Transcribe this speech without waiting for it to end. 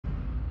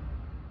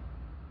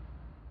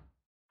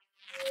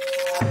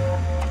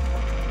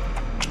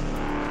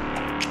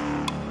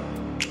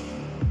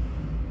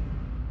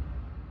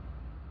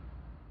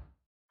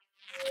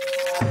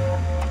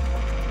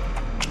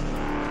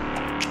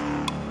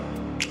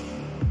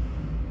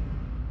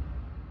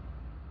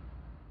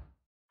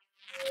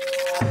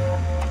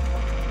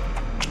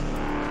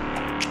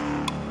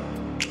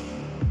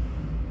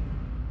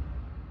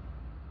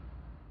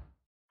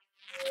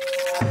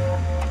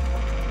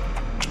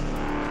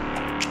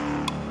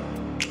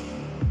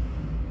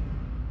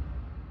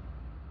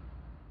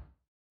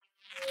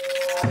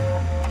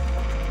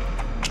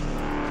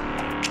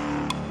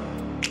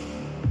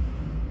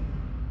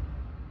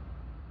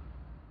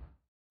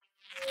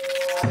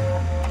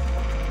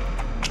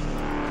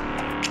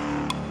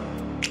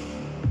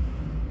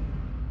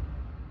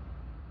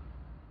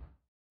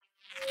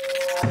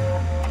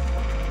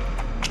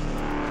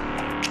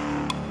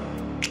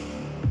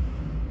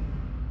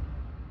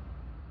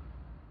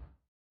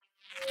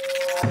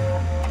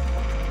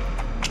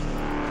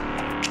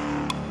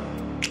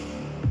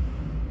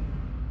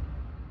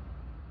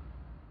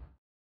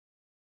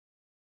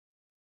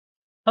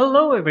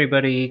Hello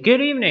everybody,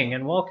 good evening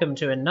and welcome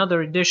to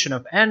another edition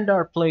of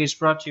Andar Plays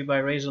brought to you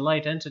by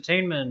Razorlight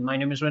Entertainment. My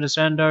name is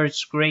Andar.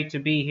 It's great to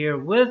be here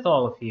with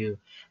all of you.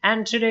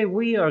 And today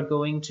we are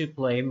going to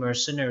play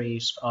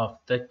Mercenaries of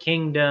the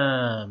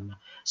Kingdom.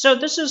 So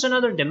this is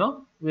another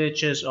demo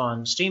which is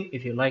on Steam.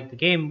 If you like the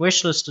game,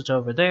 wishlist it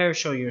over there,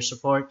 show your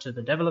support to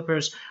the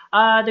developers.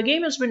 The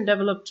game has been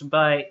developed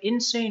by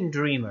Insane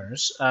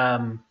Dreamers.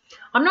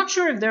 I'm not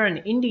sure if they're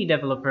an indie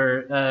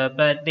developer,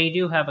 but they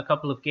do have a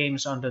couple of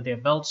games under their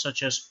belt,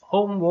 such as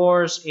Home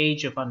Wars,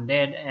 Age of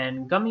Undead,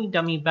 and Gummy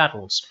Dummy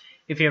Battles.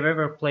 If you've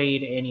ever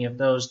played any of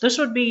those, this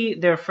would be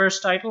their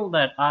first title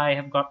that I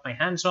have got my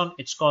hands on.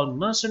 It's called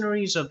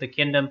Mercenaries of the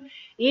Kingdom.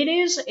 It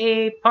is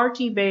a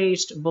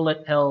party-based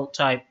bullet hell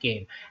type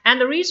game. And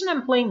the reason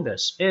I'm playing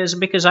this is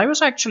because I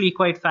was actually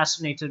quite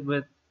fascinated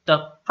with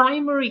the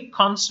primary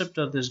concept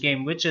of this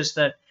game, which is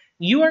that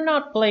you are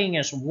not playing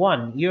as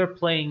one, you're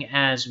playing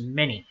as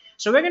many.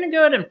 So we're going to go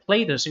ahead and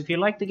play this. If you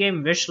like the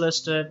game,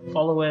 wishlist it,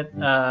 follow it,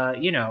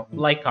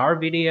 like our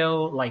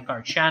video, like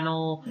our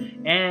channel,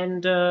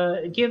 and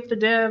give the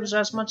devs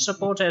as much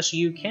support as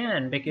you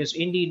can, because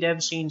indie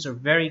dev scenes are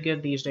very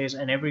good these days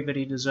and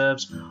everybody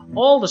deserves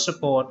all the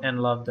support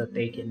and love that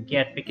they can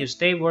get, because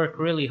they work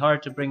really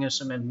hard to bring us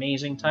some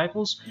amazing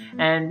titles,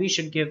 and we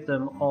should give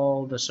them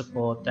all the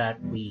support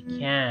that we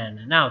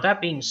can. Now,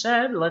 that being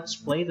said, let's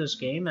play this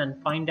game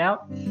and find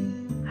out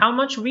how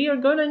much we are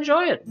going to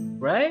enjoy it,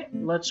 right?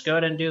 Let's go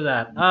ahead and do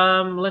that.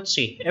 Let's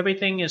see.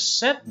 Everything is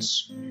set.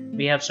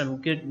 We have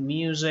some good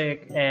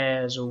music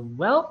as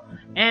well.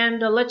 And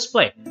let's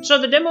play.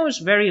 So the demo is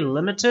very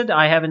limited.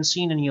 I haven't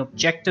seen any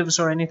objectives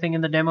or anything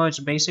in the demo. It's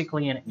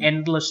basically an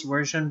endless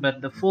version,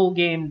 but the full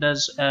game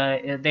does,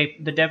 the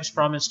devs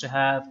promise to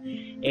have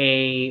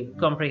a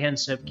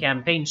comprehensive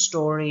campaign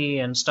story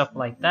and stuff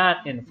like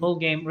that in the full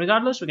game.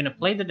 Regardless, we're going to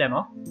play the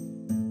demo.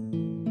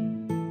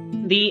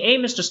 The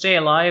aim is to stay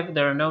alive.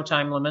 There are no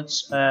time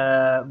limits.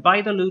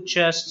 Buy the loot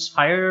chests,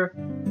 hire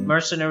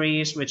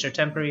mercenaries, which are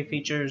temporary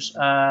features.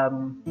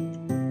 Open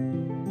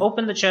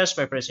the chest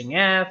by pressing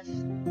F.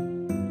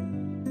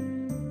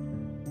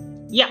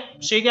 Yeah,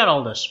 so you got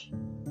all this.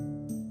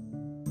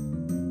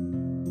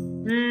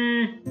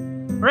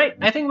 Right,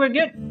 I think we're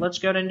good. Let's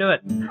go ahead and do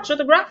it. So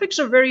the graphics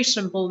are very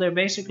simple. They're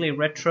basically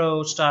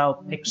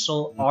retro-style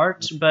pixel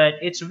art, but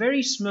it's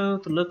very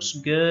smooth, looks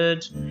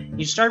good.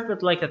 You start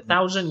with like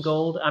 1,000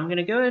 gold. I'm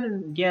gonna go ahead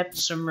and get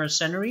some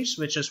mercenaries,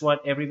 which is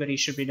what everybody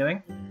should be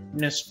doing. I'm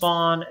gonna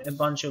spawn a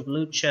bunch of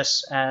loot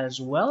chests as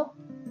well.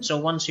 So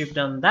once you've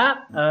done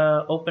that,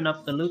 open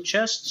up the loot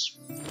chests.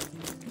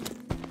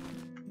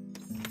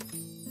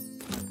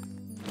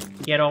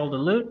 Get all the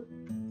loot.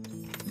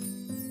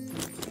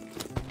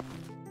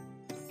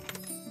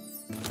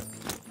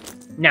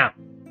 Now,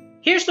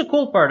 here's the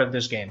cool part of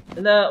this game.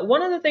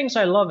 One of the things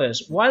I love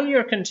is, while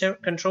you're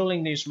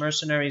controlling these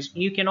mercenaries,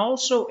 you can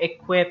also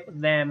equip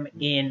them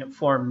in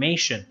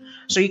formation.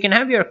 So you can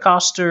have your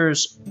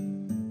casters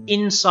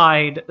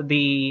inside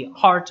the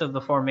heart of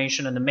the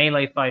formation and the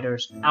melee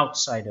fighters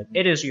outside it.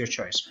 It is your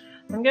choice.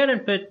 I'm gonna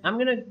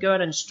go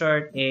ahead and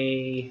start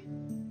a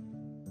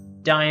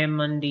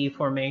diamondy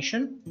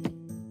formation,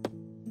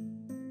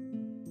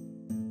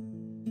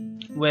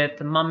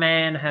 with my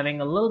man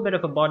having a little bit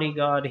of a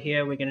bodyguard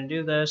here. We're going to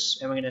do this,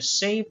 and we're going to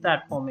save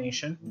that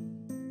formation.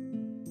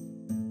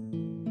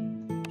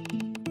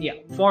 Yeah,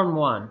 form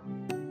 1.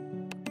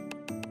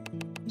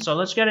 So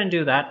let's go ahead and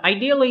do that.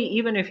 Ideally,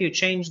 even if you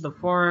change the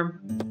form,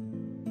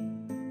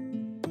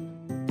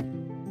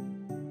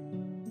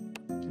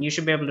 you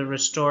should be able to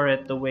restore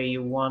it the way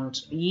you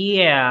want.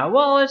 Yeah,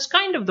 well, it's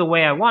kind of the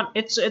way I want.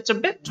 It's a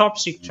bit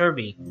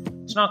topsy-turvy.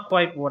 It's not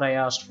quite what I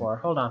asked for.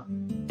 Hold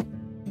on.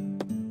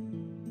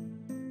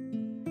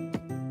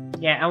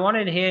 Yeah, I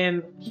wanted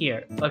him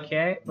here.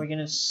 Okay, we're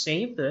gonna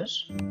save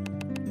this.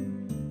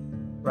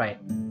 Right.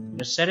 I'm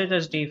gonna set it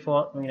as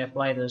default. We're gonna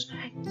apply this.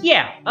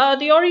 Yeah,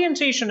 the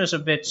orientation is a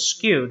bit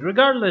skewed.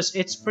 Regardless,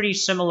 it's pretty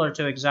similar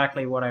to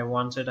exactly what I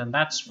wanted, and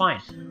that's fine.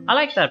 I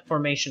like that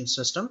formation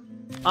system.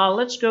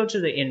 Let's go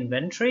to the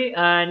inventory.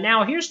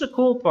 Now, here's the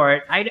cool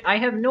part. I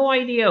have no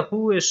idea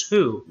who is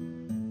who.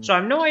 So I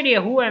have no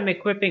idea who I'm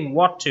equipping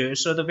what to,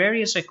 so the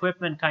various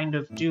equipment kind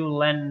of do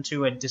lend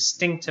to a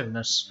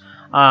distinctiveness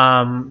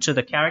to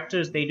the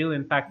characters. They do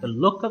impact the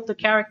look of the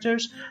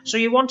characters, so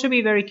you want to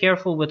be very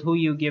careful with who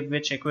you give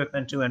which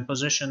equipment to and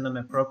position them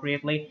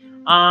appropriately.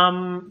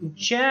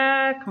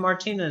 Jack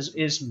Martinez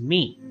is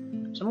me.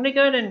 So I'm going to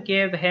go ahead and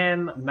give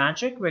him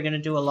magic. We're going to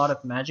do a lot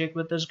of magic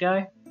with this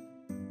guy.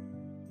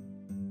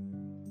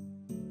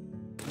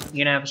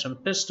 You're going to have some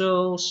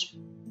pistols.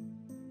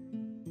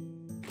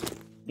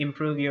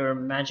 Improve your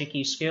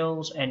magic-y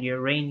skills and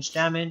your range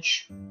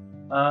damage.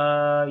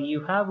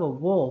 You have a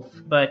wolf,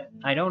 but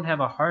I don't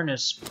have a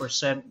harness for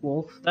said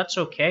wolf. That's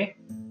okay.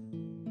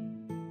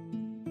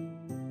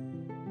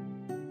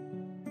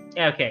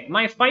 Yeah, okay.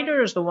 My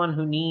fighter is the one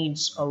who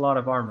needs a lot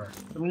of armor.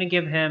 I'm gonna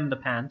give him the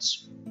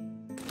pants.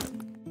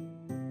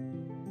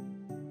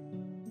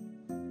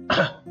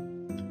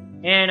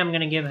 And I'm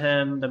gonna give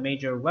him the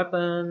major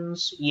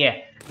weapons. Yeah,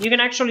 you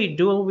can actually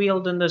dual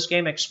wield in this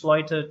game,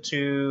 exploit it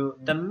to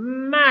the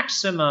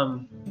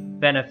maximum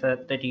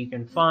benefit that you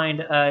can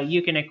find.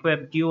 You can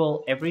equip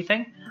dual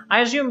everything. I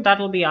assume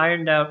that'll be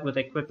ironed out with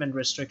equipment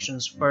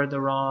restrictions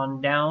further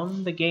on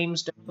down the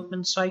game's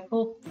development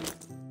cycle.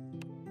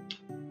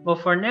 Well,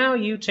 for now,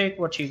 you take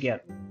what you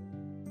get.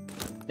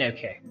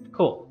 Okay,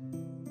 cool.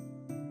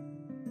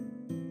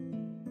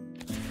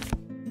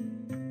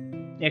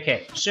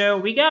 Okay, so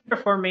we got our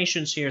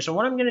formations here. So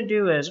what I'm going to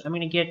do is I'm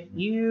going to get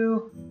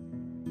you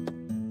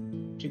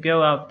to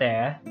go out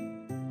there.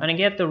 I'm going to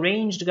get the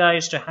ranged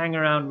guys to hang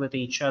around with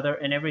each other,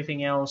 and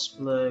everything else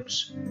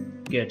looks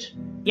good.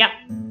 Yeah.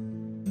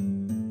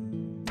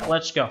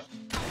 Let's go.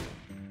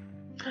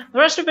 The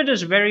rest of it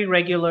is very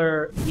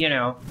regular, you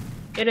know.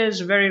 It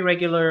is very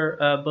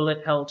regular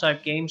bullet hell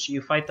type games.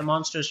 You fight the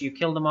monsters, you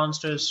kill the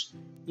monsters,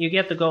 you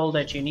get the gold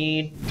that you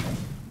need.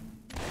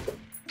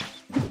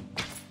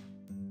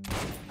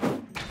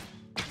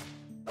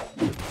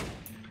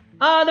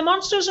 The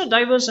monsters are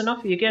diverse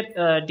enough. You get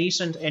a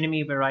decent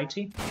enemy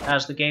variety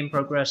as the game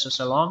progresses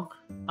along.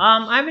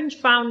 I haven't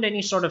found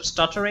any sort of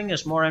stuttering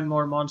as more and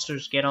more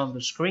monsters get on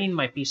the screen.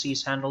 My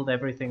PC's handled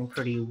everything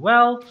pretty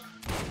well.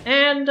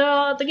 And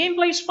the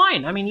gameplay's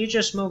fine. I mean, you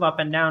just move up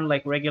and down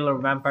like regular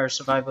Vampire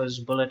Survivors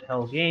bullet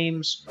hell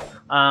games.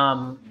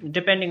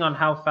 Depending on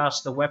how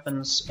fast the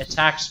weapon's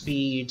attack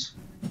speed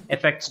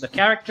affects the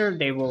character,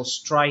 they will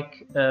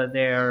strike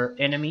their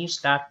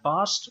enemies that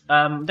fast.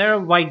 There are a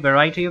wide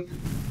variety of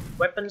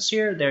weapons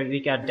here. There we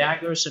got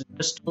daggers and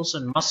pistols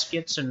and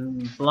muskets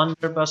and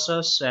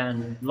blunderbusses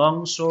and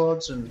long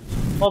swords and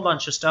a whole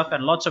bunch of stuff,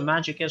 and lots of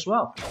magic as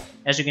well,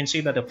 as you can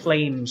see by the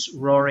flames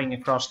roaring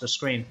across the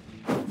screen.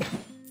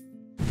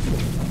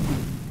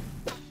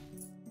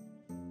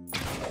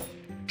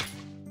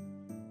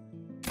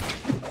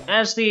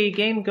 As the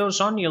game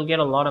goes on, you'll get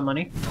a lot of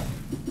money.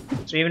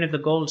 So even if the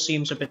gold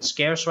seems a bit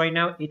scarce right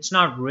now, it's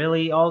not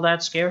really all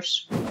that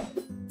scarce.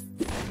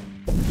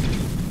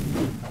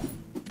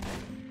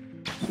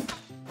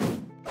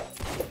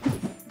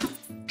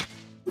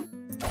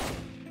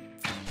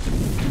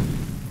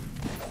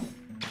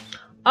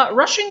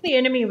 Rushing the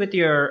enemy with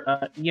your,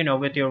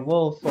 with your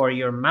wolf or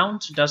your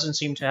mount doesn't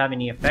seem to have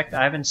any effect.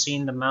 I haven't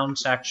seen the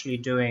mounts actually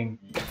doing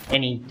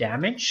any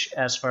damage,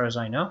 as far as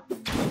I know.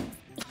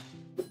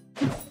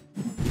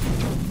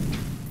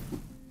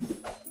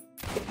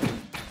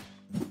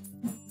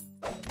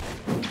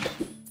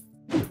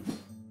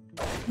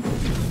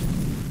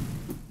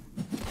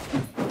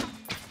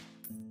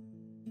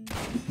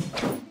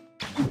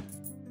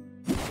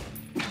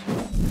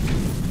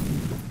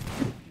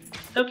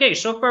 Okay,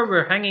 so far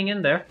we're hanging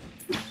in there,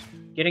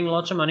 getting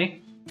lots of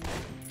money.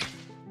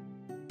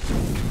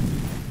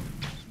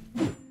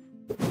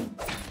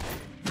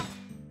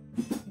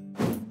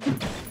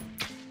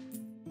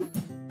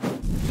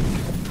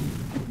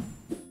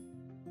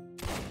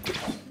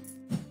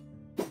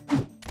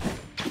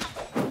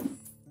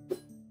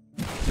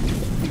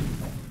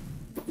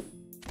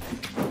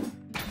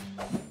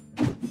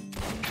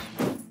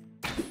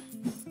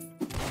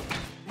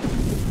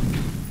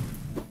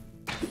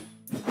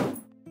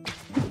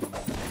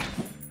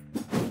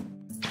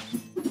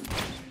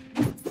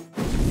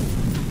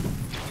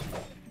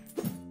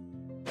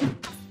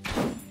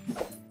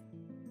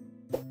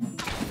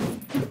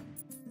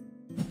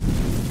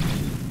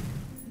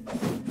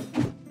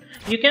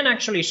 You can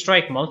actually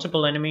strike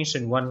multiple enemies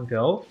in one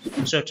go,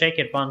 so take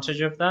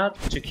advantage of that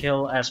to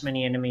kill as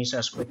many enemies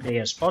as quickly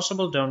as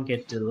possible. Don't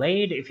get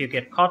delayed. If you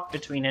get caught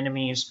between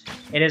enemies,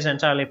 it is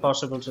entirely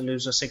possible to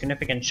lose a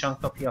significant chunk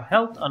of your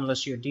health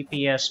unless your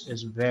DPS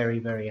is very,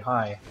 very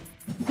high.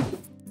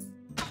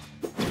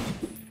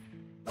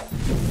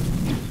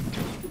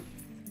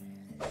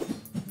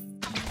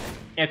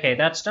 Okay,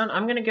 that's done.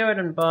 I'm gonna go ahead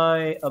and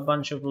buy a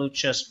bunch of loot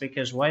chests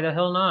because why the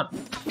hell not?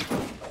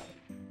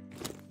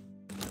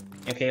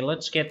 Okay,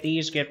 let's get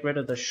these, get rid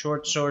of the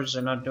short swords,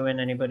 they're not doing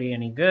anybody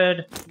any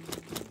good.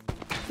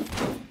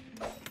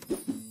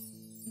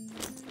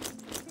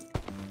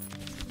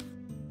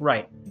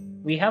 Right,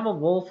 we have a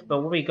wolf,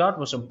 but what we got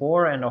was a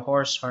boar and a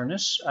horse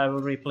harness. I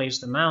will replace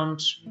the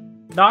mount.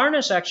 The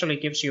harness actually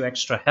gives you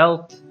extra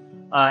health.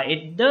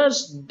 It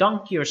does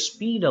dunk your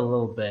speed a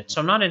little bit, so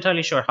I'm not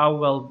entirely sure how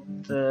well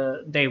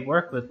they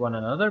work with one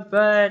another,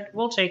 but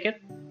we'll take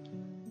it.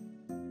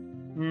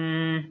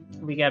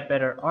 We got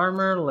better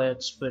armor,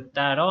 let's put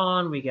that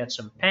on. We got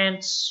some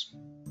pants.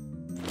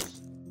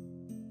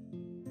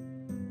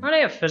 I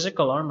don't have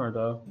physical armor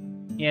though.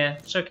 Yeah,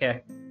 it's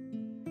okay.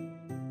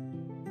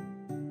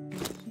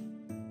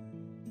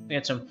 We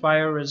got some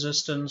fire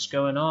resistance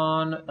going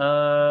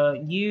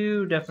on.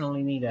 You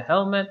definitely need a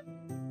helmet.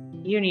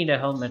 You need a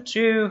helmet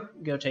too.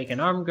 Go take an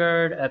arm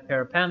guard, a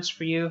pair of pants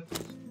for you.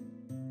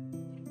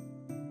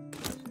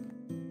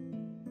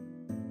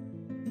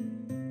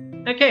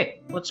 Okay,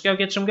 let's go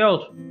get some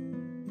gold.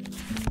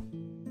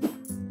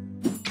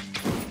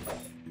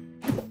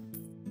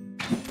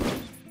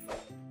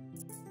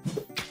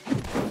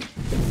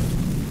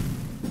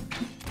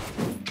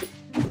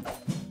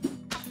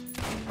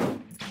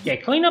 Yeah,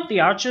 clean up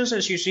the archers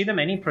as you see them.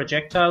 Any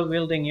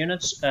projectile-wielding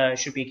units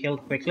should be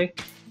killed quickly,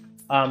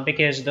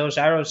 because those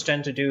arrows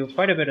tend to do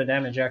quite a bit of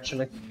damage,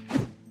 actually.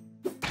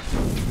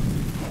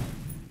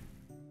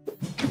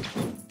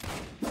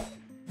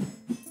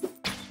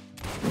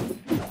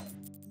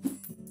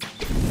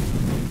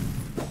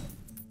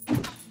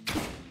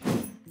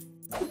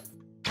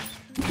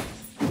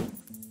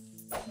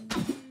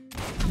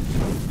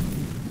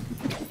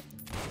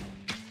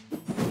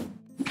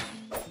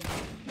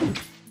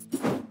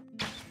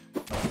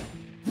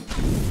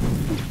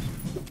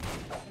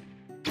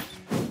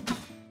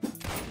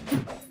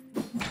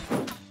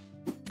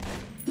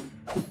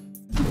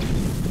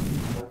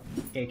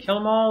 Okay, kill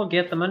them all,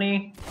 get the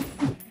money.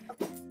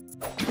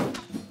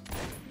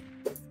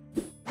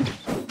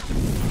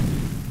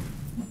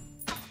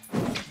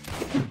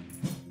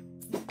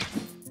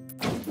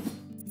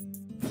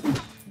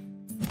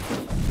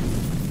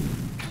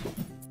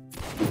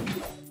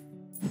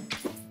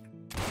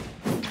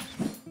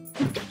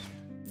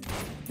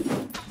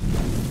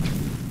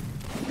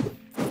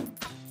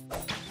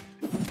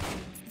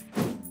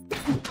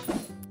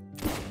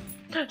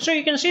 So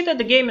you can see that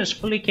the game is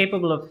fully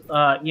capable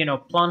of, you know,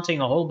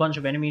 planting a whole bunch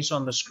of enemies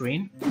on the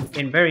screen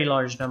in very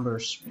large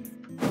numbers.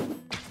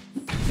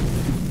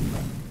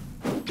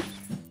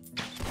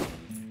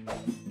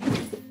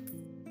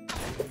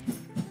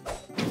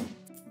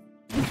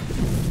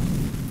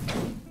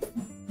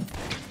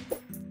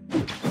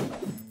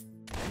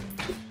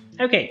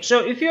 Okay,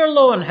 so if you're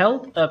low on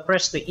health,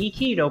 press the E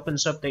key. It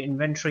opens up the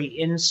inventory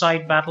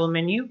inside battle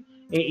menu,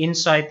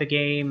 inside the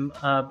game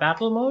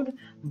battle mode.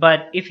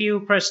 But if you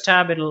press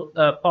tab, it'll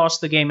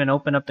pause the game and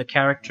open up the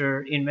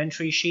character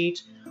inventory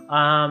sheet.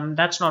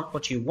 That's not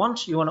what you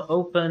want. You want to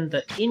open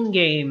the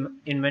in-game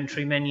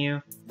inventory menu.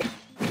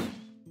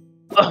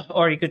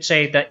 Or you could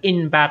say the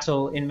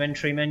in-battle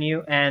inventory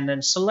menu, and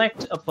then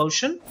select a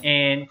potion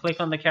and click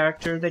on the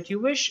character that you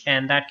wish,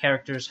 and that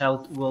character's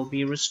health will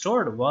be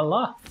restored.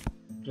 Voila!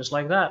 Just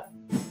like that.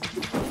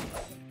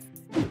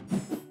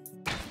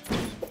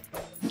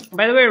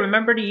 By the way,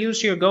 remember to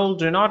use your gold.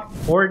 Do not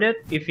hoard it.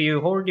 If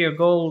you hoard your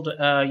gold,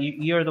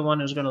 you're the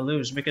one who's going to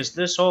lose, because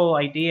this whole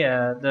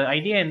idea, the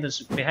idea in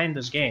behind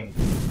this game,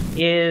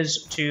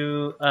 is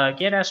to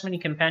get as many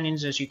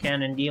companions as you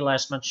can and deal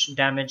as much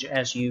damage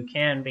as you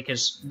can,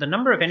 because the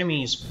number of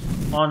enemies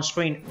on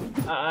screen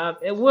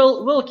it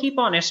will keep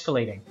on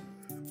escalating.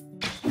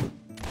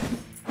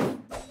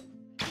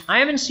 I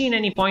haven't seen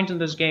any point in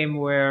this game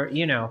where,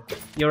 you know,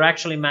 you're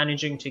actually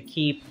managing to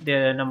keep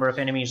the number of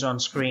enemies on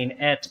screen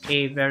at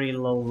a very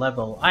low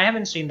level. I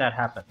haven't seen that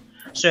happen.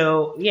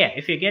 So, yeah,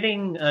 if you're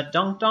getting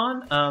dunked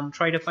on,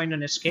 try to find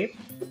an escape.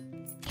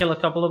 Kill a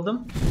couple of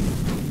them.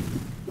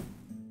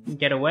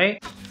 Get away.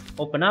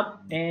 Open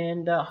up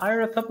and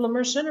hire a couple of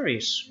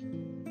mercenaries.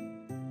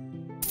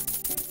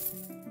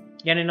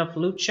 Get enough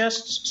loot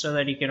chests so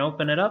that you can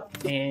open it up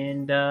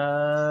and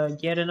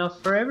get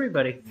enough for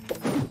everybody.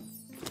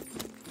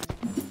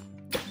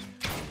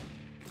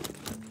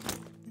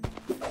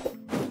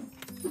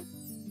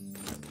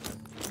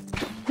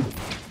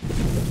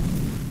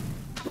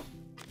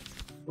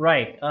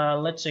 Right,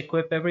 let's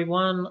equip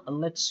everyone.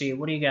 Let's see,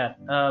 what do you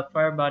got?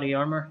 Fire body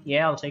armor.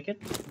 Yeah, I'll take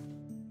it.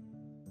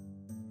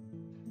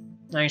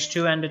 Nice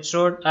two-handed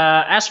sword.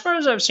 As far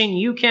as I've seen,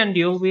 you can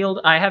dual wield.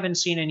 I haven't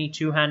seen any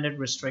two-handed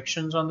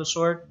restrictions on the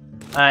sword.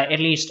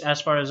 At least,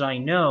 as far as I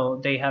know,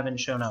 they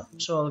haven't shown up.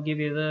 So I'll give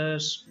you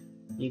this.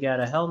 You got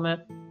a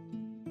helmet.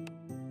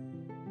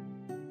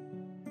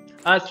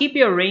 Keep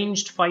your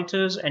ranged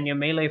fighters and your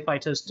melee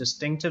fighters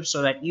distinctive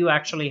so that you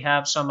actually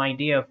have some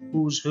idea of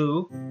who's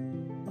who.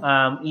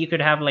 You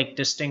could have like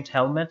distinct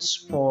helmets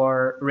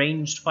for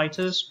ranged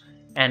fighters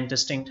and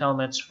distinct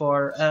helmets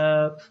for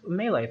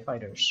melee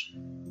fighters.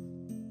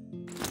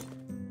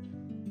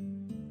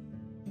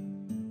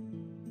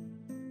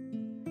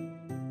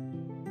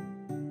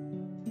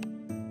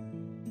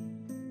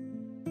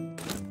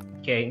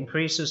 Okay,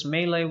 increases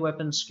melee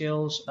weapon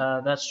skills,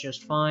 that's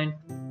just fine.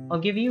 I'll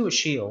give you a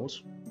shield.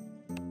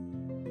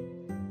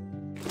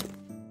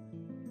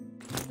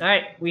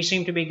 Alright, we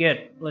seem to be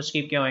good. Let's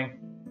keep going.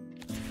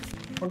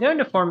 We'll go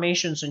into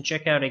formations and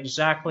check out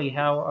exactly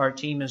how our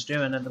team is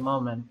doing at the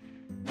moment.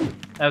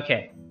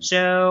 Okay,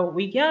 so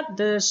we got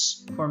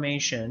this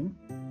formation.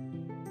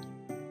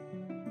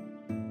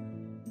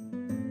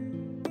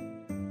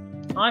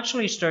 I'll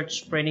actually start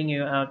spreading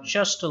you out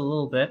just a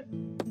little bit,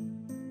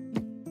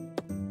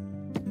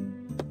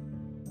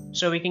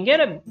 so we can get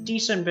a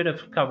decent bit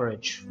of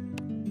coverage.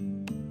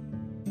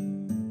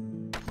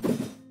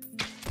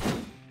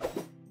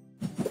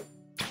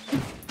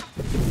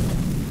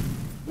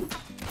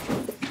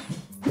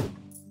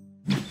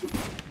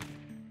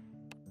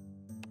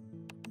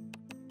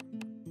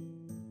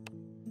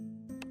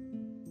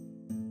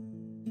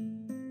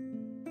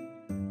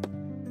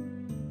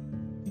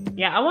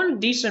 Yeah, I want a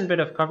decent bit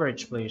of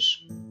coverage,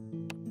 please.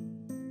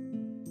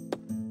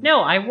 No,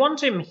 I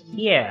want him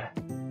here.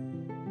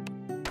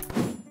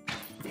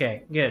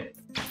 Okay, good.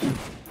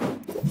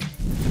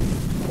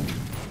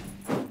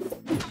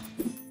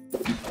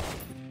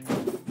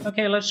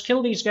 Okay, let's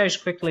kill these guys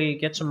quickly,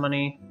 get some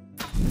money.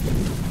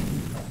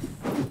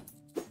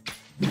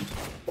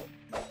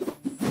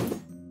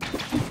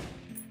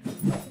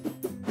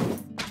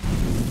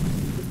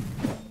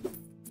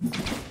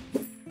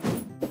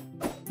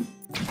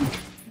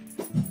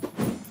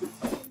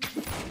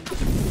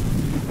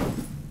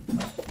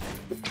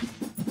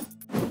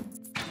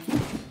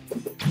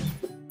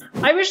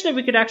 I wish that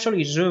we could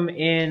actually zoom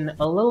in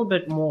a little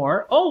bit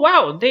more. Oh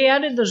wow, they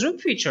added the zoom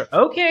feature.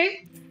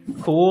 Okay,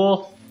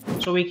 cool.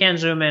 So we can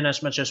zoom in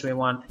as much as we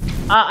want.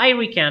 I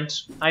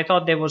recant. I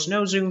thought there was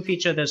no zoom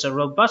feature. There's a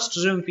robust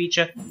zoom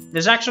feature.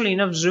 There's actually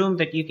enough zoom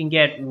that you can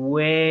get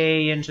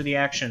way into the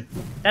action.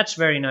 That's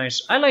very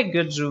nice. I like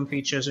good zoom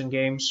features in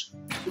games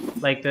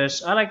like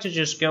this. I like to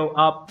just go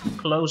up,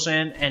 close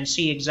in, and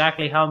see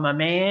exactly how my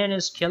man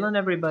is killing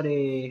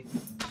everybody.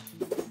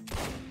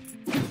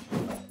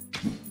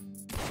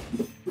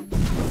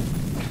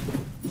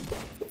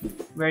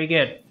 Very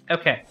good.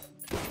 Okay.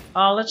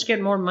 Let's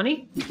get more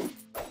money.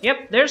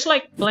 Yep, there's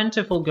like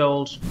plentiful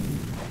gold.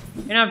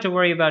 You don't have to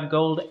worry about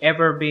gold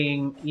ever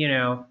being, you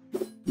know,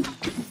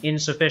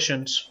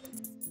 insufficient.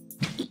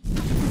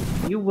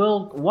 You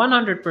will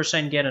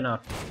 100% get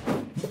enough.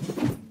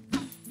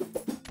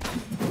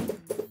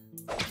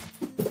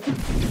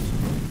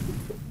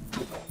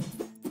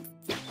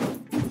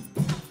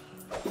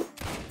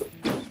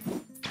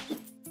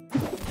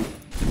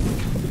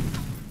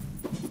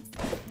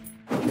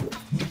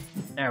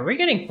 Now, we're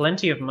getting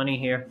plenty of money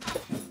here.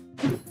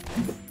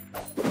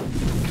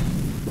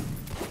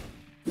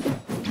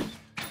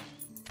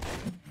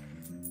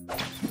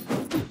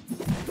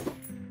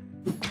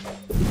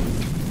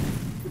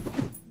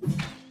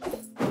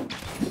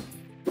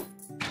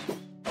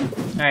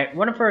 Alright,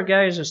 one of our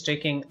guys is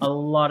taking a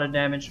lot of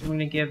damage. I'm going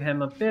to give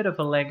him a bit of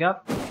a leg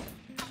up.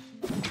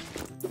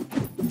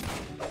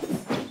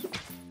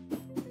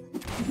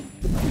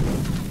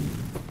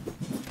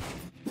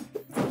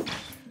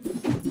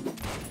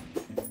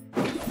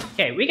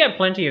 Okay, we got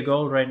plenty of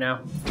gold right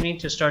now. We need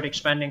to start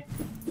expanding.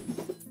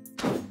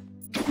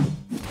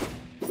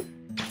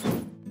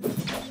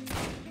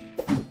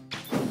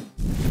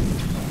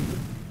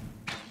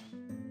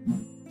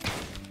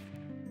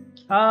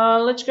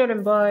 Let's go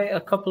and buy a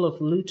couple of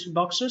loot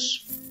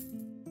boxes.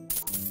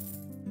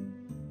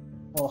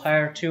 We'll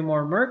hire 2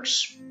 more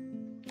mercs.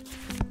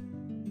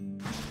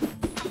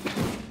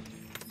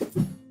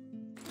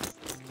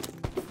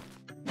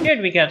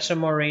 Good, we got some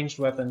more ranged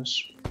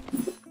weapons.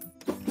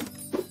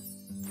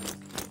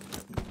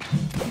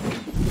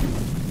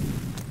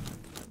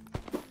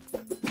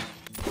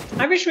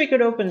 I wish we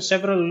could open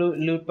several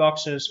loot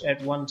boxes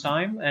at one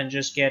time and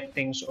just get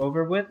things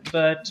over with,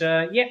 but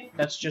yeah,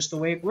 that's just the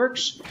way it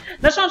works.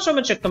 That's not so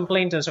much a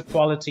complaint as a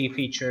quality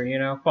feature, you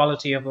know,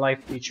 quality of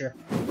life feature.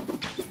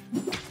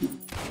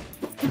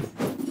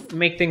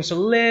 Make things a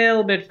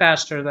little bit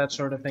faster, that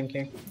sort of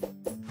thinking.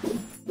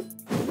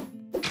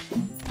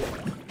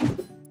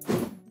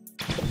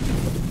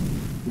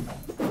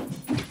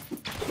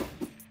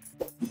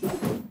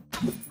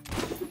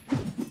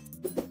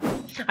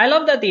 I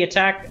love that the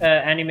attack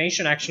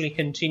animation actually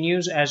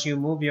continues as you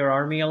move your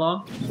army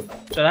along.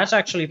 So that's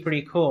actually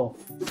pretty cool.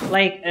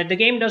 Like, the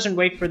game doesn't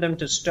wait for them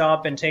to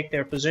stop and take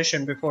their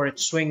position before it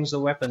swings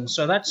the weapon.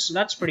 So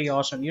that's pretty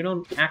awesome. You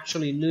don't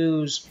actually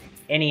lose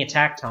any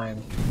attack time,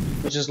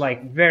 which is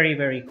like very,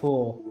 very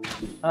cool.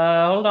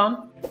 Hold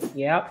on.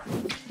 Yep.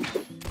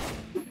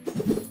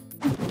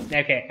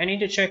 Okay, I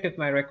need to check if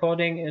my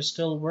recording is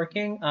still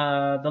working.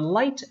 The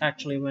light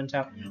actually went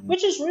out,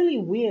 which is really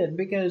weird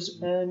because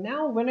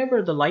now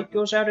whenever the light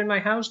goes out in my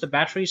house, the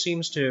battery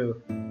seems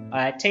to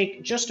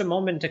take just a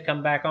moment to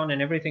come back on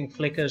and everything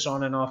flickers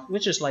on and off,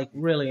 which is like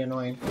really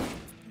annoying.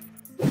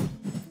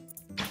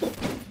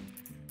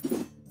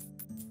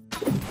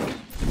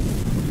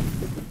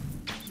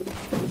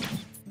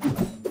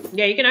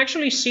 Yeah, you can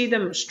actually see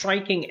them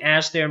striking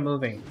as they're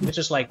moving, which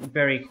is like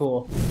very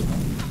cool.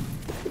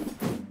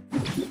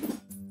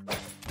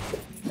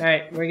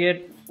 Alright, we're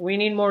good. We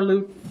need more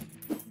loot.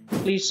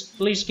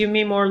 Please give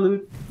me more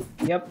loot.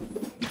 Yep.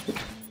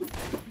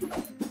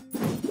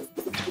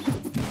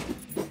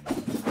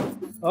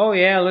 Oh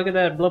yeah, look at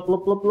that. Blup,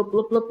 blup, blup, blup,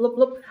 blup, blup, blup,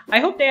 blup.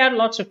 I hope they add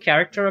lots of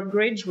character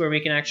upgrades where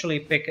we can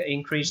actually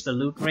increase the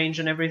loot range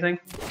and everything.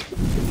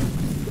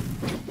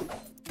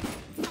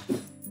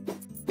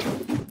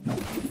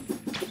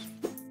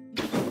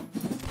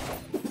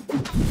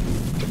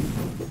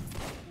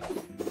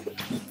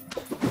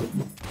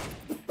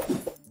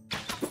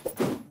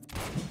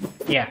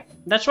 Yeah,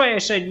 that's why I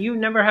said you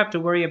never have to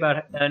worry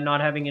about not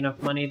having enough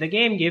money. The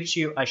game gives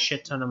you a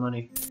shit ton of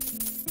money.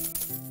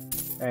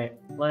 Alright,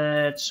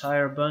 let's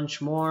hire a bunch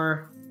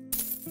more.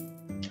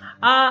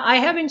 I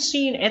haven't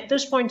seen, at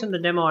this point in the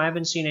demo, I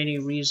haven't seen any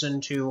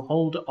reason to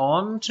hold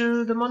on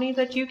to the money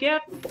that you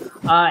get.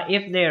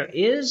 If there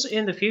is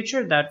in the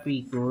future, that'd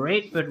be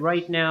great, but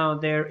right now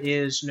there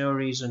is no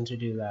reason to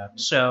do that.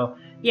 So,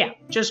 yeah,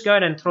 just go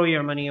ahead and throw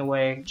your money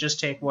away.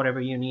 Just take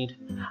whatever you need.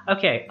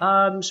 Okay,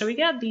 so we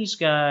got these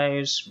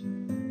guys.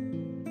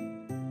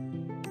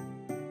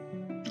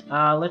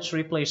 Let's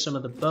replace some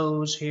of the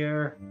bows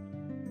here.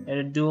 And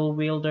a dual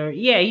wielder.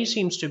 Yeah, he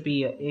seems to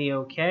be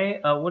a-okay.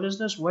 What is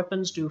this?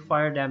 Weapons do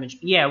fire damage.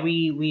 Yeah,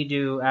 we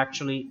do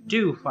actually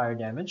do fire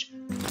damage.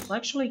 I'll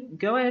actually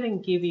go ahead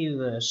and give you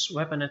this.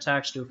 Weapon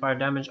attacks do fire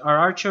damage. Our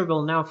archer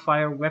will now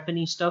fire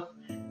weapony stuff.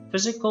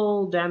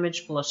 Physical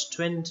damage plus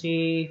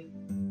 20.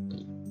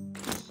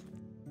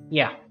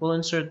 Yeah, we'll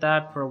insert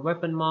that for a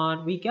weapon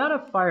mod. We got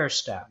a fire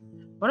staff.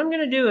 What I'm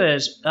gonna do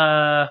is,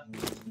 I'm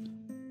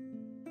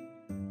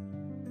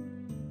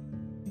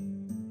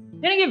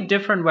gonna give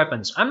different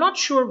weapons. I'm not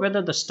sure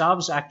whether the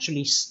staves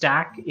actually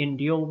stack in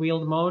dual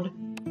wield mode.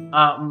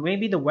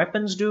 Maybe the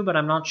weapons do, but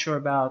I'm not sure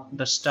about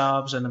the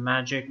staves and the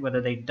magic,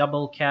 whether they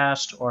double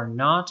cast or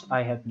not.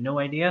 I have no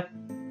idea.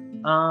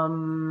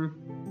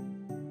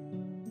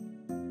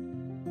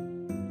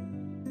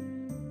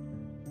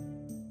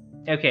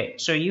 Okay,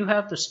 so you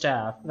have the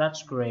staff.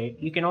 That's great.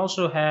 You can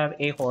also have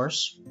a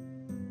horse.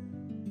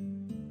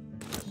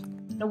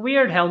 A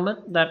weird helmet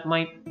that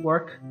might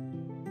work.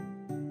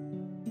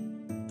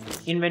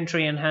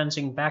 Inventory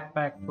enhancing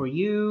backpack for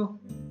you.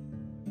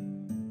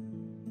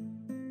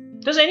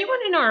 Does anyone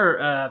in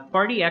our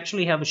party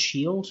actually have a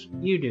shield?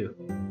 You do.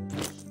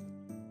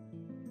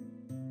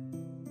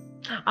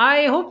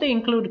 I hope they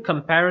include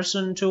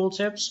comparison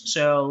tooltips.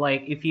 So,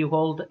 like, if you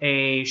hold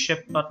a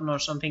shift button or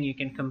something, you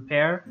can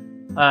compare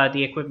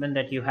the equipment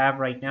that you have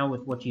right now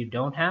with what you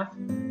don't have.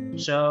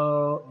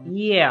 So,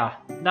 yeah,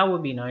 that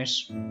would be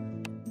nice.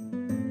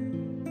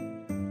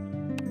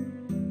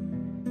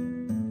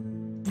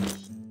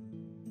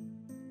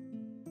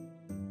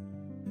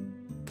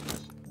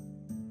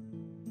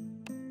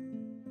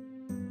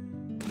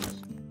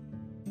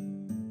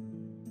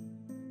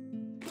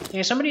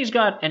 Yeah, somebody's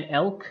got an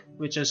elk,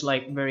 which is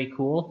like very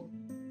cool.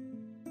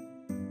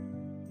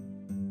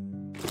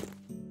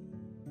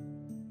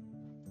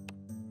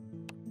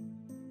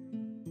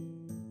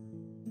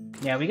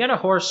 Yeah, we got a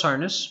horse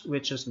harness,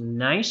 which is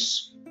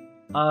nice.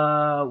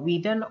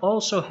 We then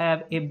also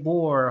have a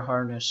boar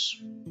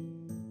harness.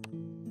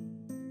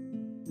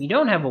 We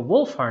don't have a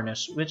wolf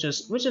harness, which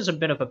is a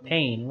bit of a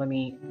pain. Let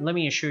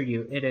me assure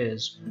you, it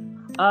is.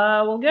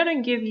 We'll go ahead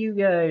and give you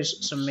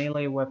guys some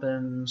melee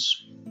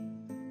weapons.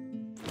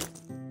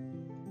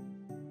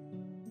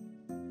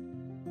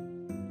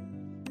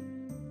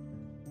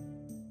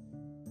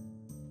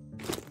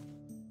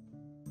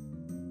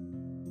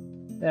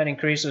 That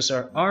increases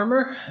our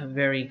armor.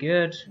 Very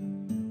good.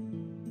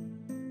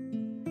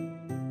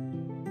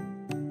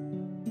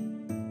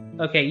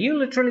 Okay, you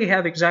literally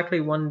have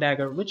exactly one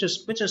dagger, which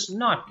is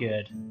not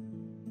good.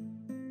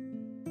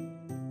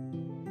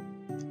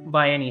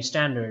 By any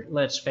standard,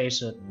 let's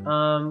face it.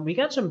 We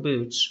got some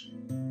boots.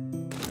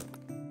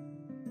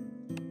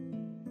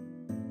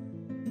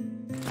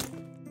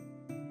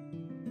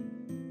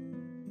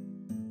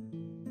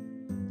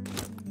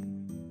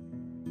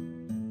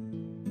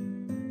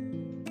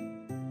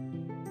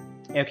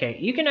 Okay,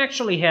 you can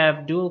actually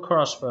have dual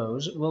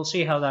crossbows. We'll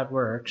see how that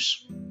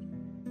works.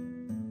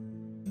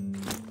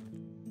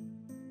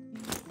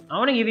 I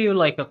want to give you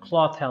like a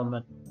cloth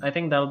helmet. I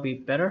think that'll be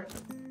better.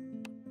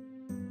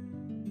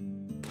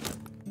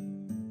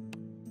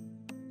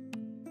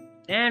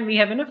 And we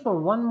have enough for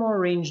one more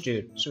range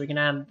dude, so we can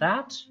add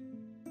that.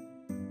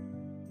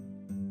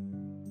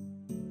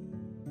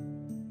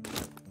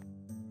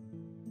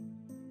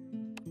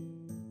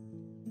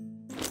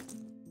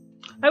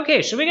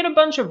 Okay, so we get a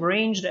bunch of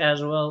ranged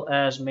as well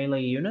as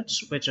melee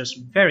units, which is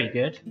very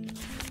good.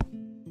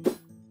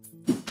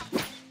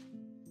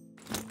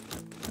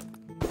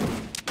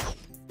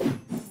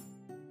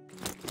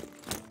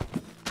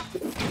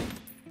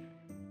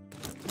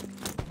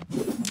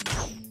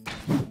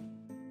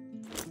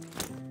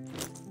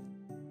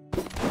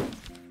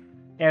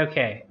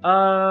 Okay,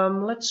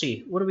 let's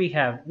see. What do we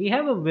have? We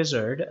have a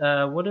wizard.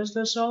 What is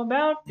this all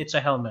about? It's a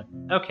helmet.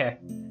 Okay.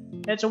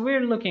 It's a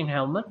weird looking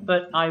helmet,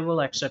 but I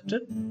will accept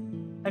it.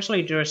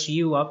 Actually dress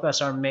you up as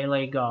our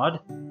melee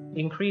god.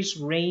 Increase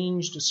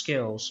ranged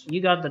skills.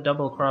 You got the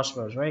double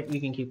crossbows, right?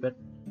 You can keep it.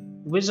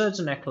 Wizard's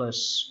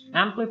necklace.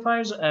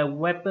 Amplifies a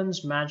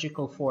weapon's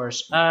magical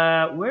force.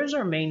 Where's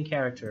our main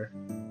character?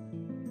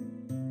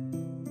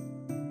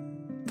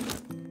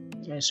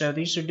 Okay, so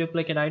these are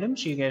duplicate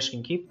items. You guys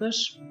can keep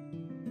this.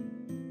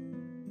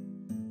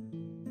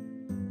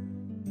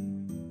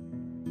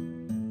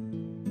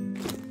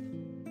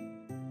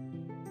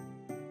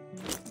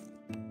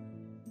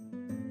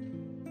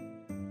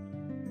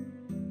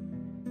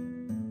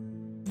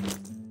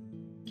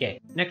 Okay,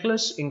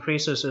 necklace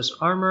increases his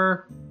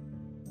armor.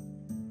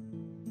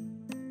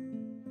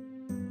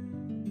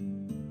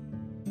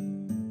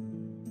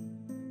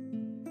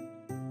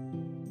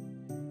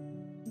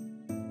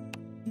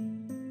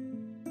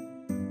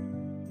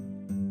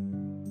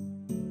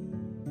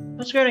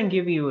 Let's go ahead and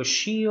give you a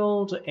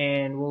shield,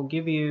 and we'll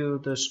give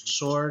you this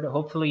sword.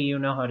 Hopefully you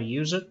know how to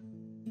use it.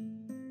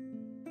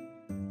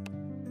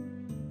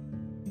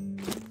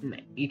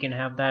 You can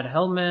have that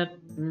helmet.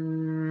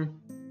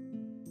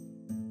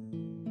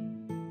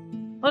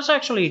 Let's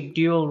actually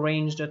dual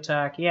ranged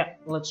attack. Yeah,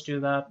 let's do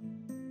that.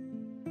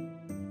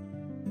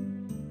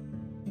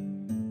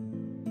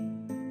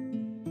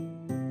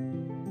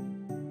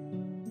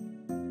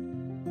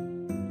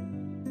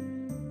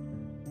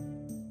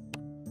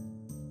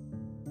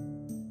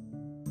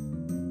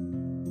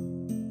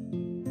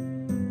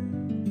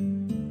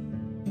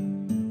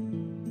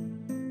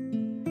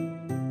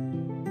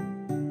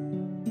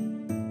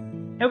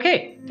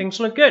 Okay, things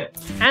look good.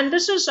 And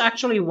this is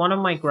actually one of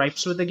my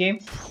gripes with the game.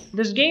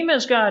 This game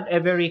has got a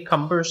very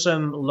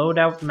cumbersome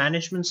loadout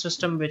management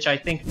system, which I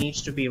think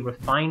needs to be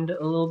refined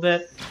a little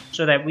bit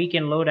so that we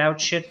can load out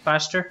shit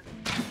faster.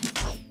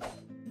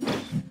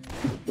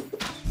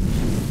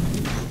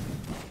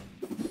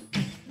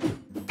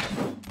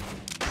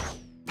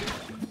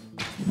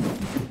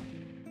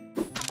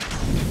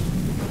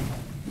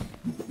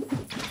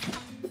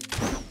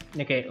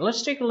 Okay,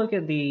 let's take a look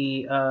at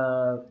the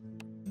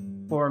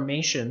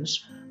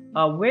formations.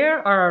 Where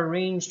are our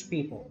ranged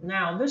people?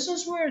 Now, this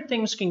is where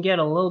things can get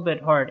a little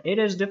bit hard. It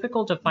is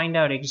difficult to find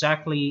out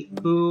exactly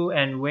who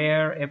and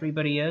where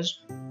everybody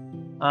is.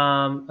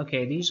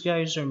 Okay, these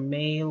guys are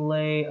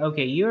melee.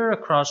 Okay, you're a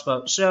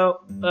crossbow. So,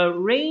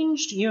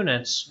 ranged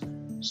units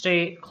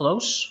stay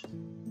close.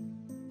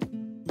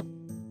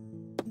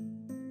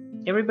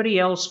 Everybody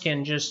else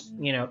can just,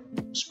 you know,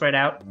 spread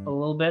out a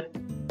little bit.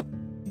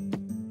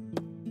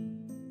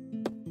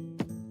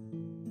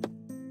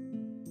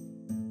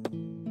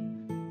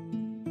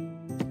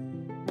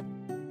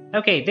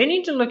 Okay, they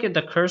need to look at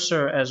the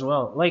cursor as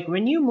well. Like,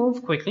 when you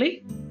move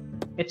quickly,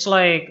 it's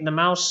like the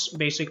mouse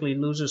basically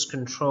loses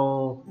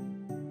control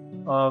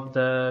of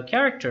the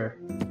character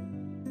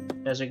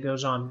as it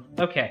goes on.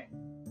 Okay,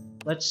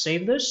 let's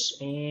save this,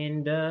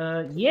 and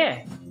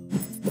yeah.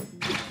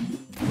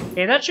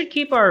 Okay, that should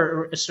keep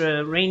our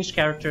ranged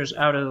characters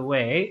out of the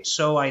way,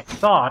 so I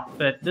thought,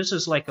 but this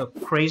is like a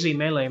crazy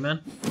melee,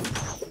 man.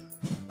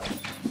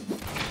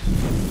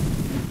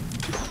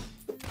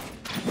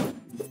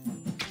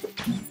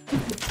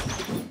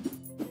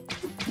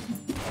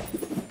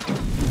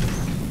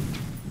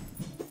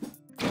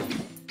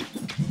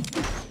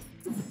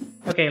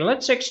 Okay,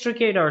 let's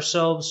extricate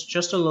ourselves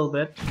just a little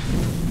bit.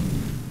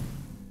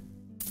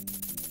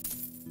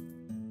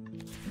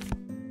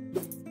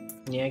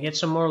 Yeah, get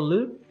some more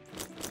loot.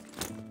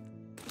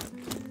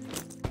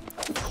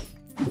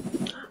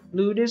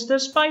 Loot is the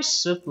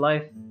spice of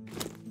life.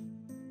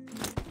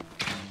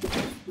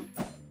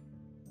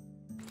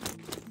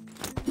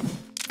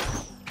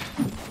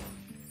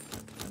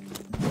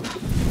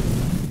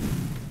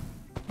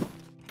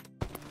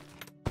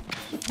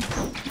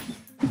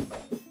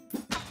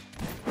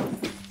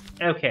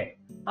 Okay,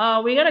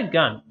 we got a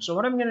gun. So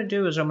what I'm gonna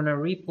do is I'm gonna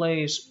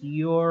replace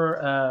your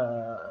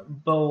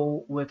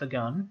bow with a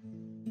gun.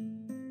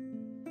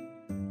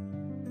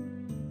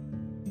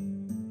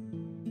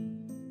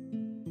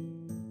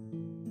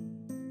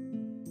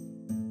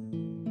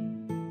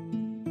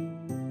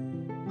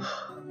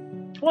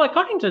 Well,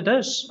 according to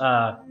this,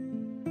 yeah,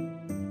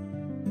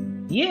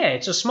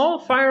 it's a small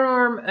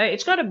firearm.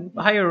 It's got a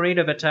higher rate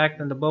of attack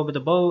than the bow, but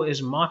the bow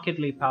is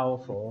markedly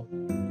powerful.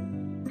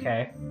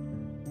 Okay.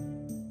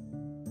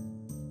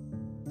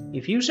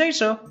 If you say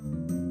so.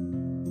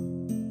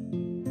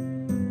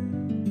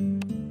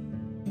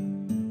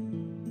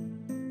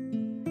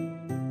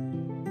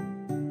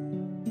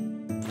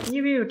 I'll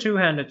give you a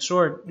two-handed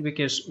sword,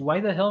 because why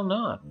the hell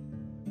not?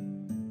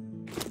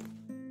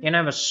 And I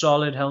have a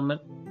solid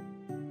helmet.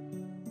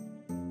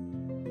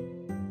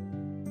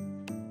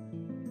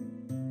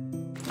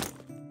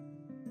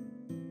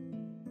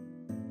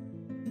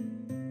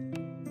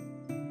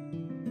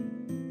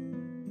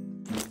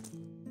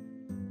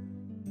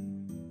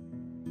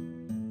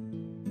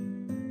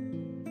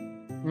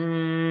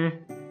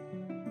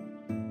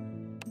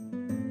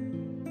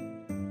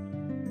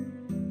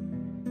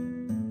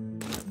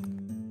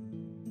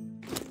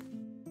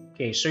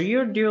 Okay, so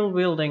you're dual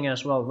wielding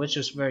as well, which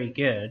is very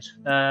good.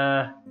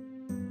 Got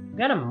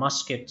a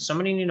musket.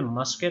 Somebody need a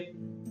musket?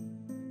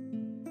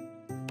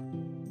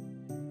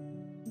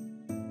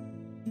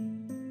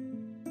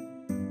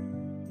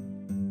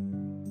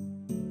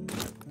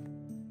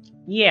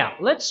 Yeah,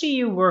 let's see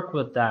you work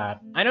with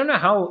that. I don't know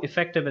how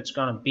effective it's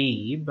gonna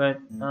be, but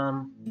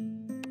I'll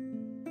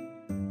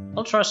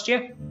trust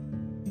you.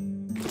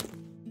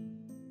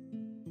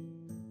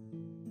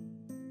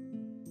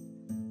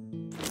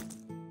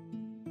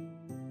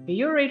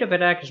 Your rate of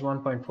attack is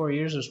 1.4,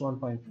 yours is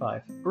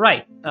 1.5.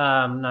 Right,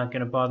 I'm not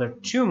gonna bother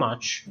too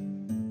much.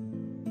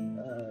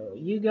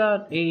 You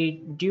got a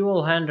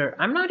dual-hander.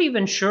 I'm not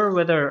even sure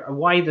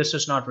why this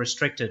is not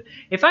restricted.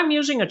 If I'm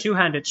using a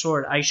two-handed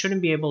sword, I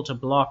shouldn't be able to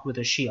block with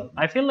a shield.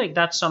 I feel like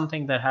that's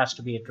something that has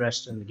to be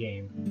addressed in the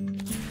game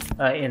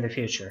in the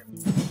future.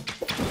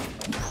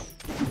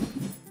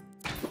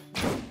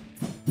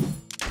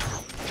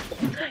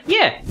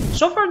 Yeah,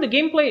 so far the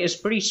gameplay is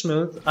pretty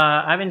smooth.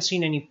 I haven't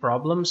seen any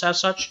problems as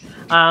such.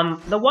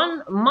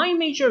 My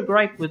major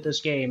gripe with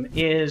this game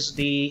is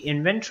the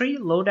inventory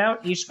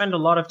loadout. You spend a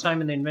lot of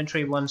time in the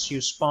inventory once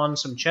you spawn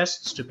some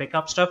chests to pick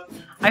up stuff.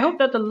 I hope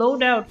that the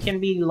loadout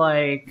can be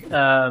like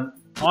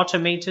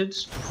automated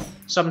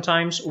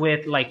sometimes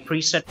with like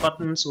preset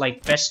buttons,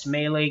 like best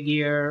melee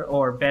gear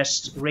or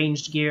best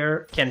ranged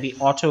gear can be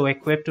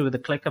auto-equipped with a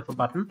click of a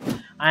button,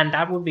 and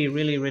that would be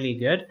really, really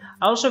good.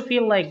 I also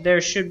feel like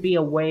there should be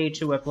a way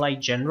to apply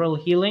general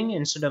healing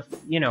instead of,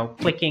 you know,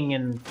 clicking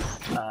and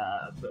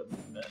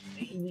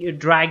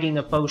dragging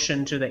a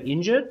potion to the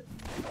injured.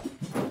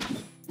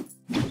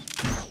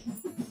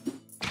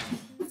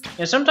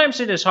 And sometimes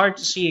it is hard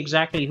to see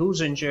exactly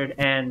who's injured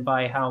and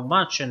by how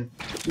much, and,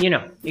 you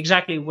know,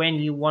 exactly when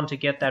you want to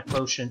get that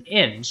potion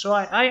in. So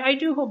I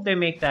do hope they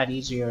make that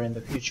easier in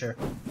the future.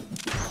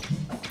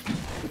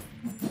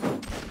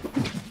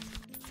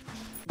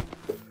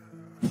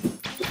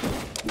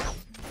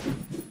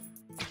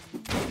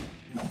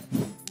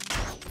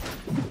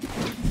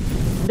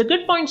 The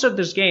good points of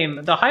this game,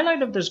 the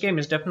highlight of this game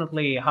is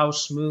definitely how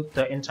smooth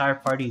the entire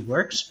party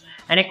works.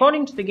 And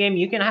according to the game,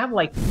 you can have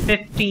like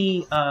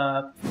 50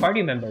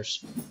 party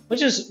members,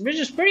 which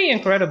is pretty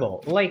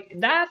incredible. Like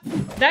that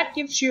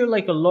gives you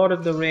like a Lord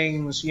of the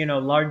Rings, you know,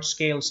 large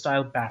scale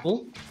style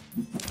battle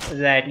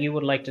that you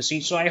would like to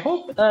see. So I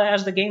hope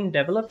as the game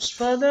develops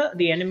further,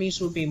 the enemies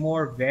will be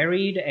more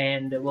varied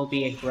and will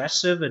be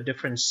aggressive with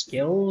different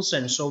skills,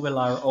 and so will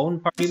our own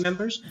party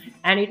members.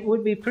 And it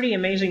would be pretty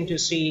amazing to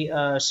see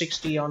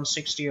 60 on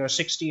 60 or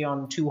 60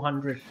 on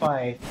 200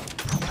 fight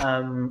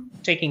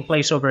taking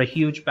place over a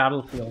huge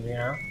battlefield, you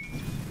know?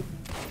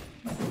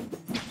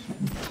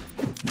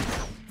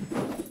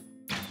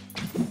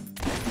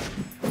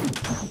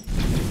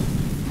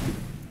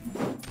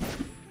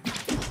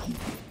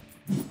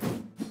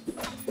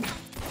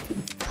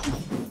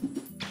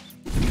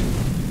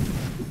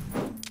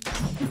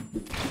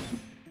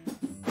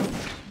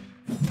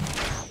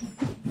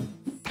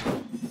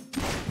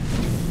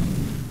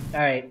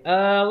 Alright,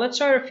 let's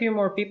hire a few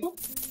more people.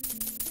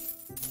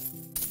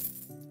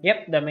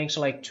 Yep, that makes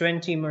like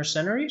 20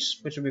 mercenaries,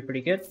 which would be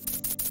pretty good.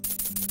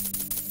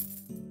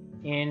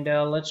 And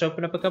let's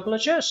open up a couple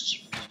of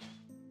chests.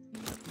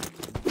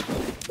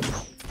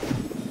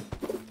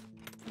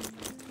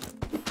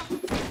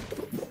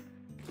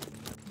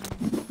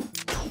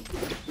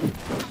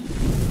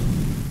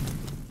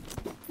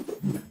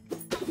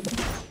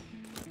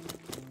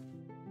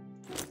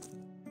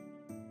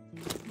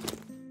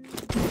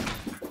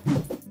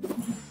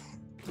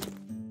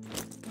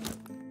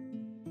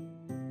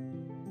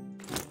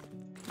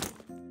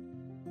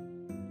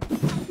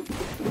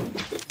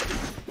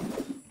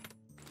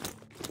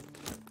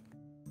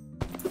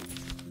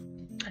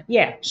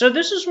 Yeah, so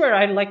this is where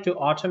I'd like to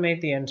automate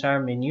the entire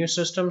menu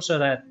system so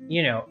that,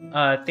 you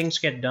know, things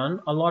get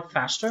done a lot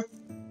faster.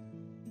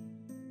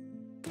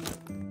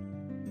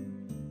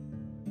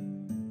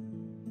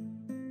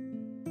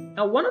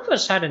 Now, one of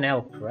us had an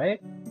elk, right?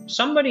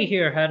 Somebody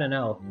here had an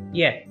elk.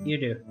 Yeah, you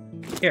do.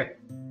 Here.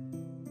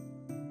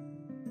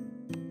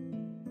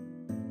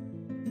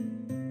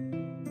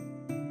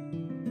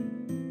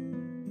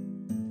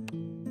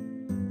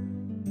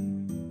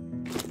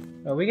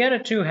 Well, we got a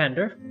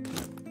two-hander.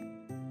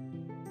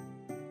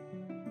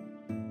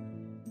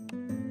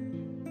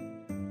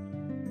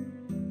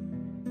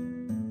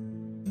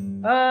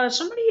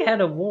 Somebody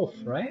had a wolf,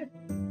 right?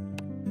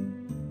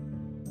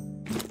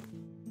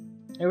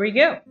 There we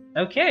go.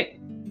 Okay.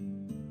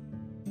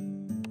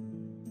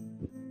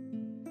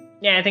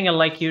 Yeah, I think I'd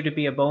like you to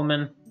be a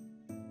bowman.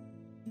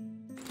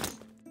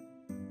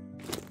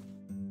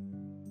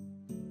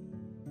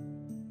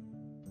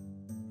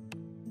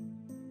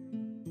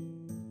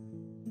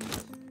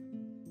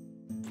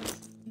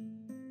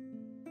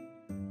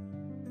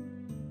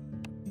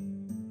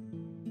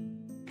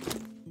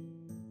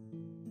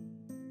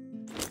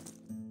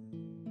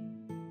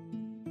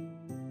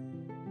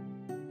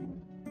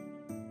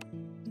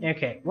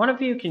 Okay, one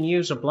of you can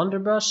use a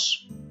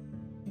blunderbuss.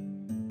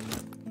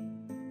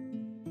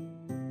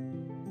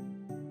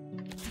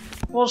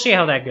 We'll see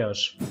how that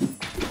goes.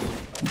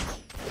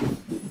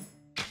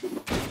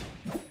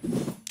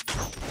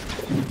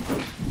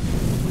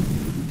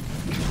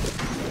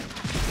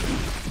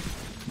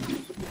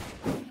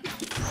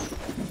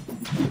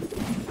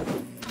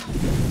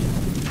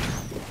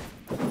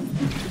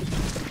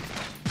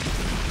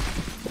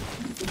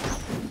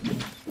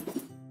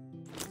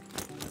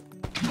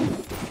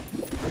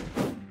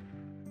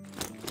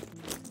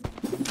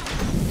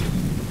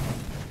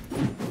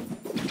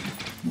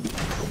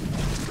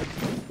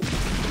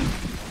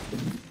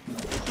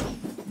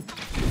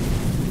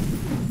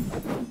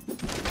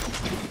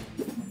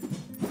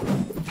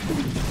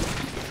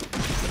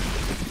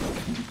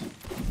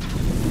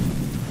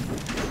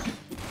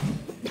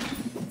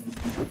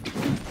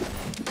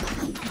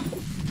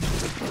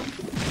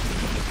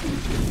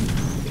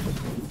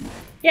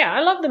 Yeah,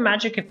 I love the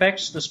magic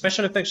effects. The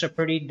special effects are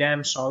pretty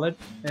damn solid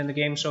in the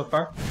game so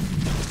far.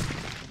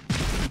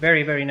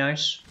 Very, very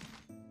nice.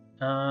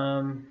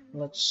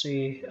 Let's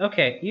see.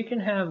 Okay, you can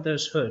have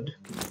this hood.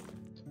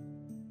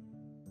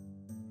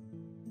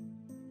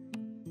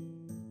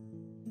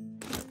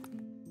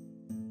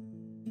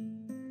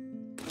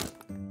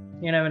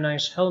 You can have a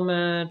nice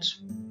helmet.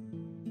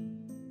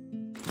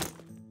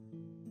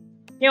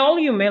 Yeah, all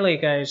you melee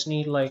guys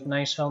need, like,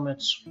 nice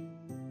helmets.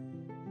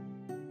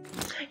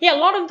 Yeah, a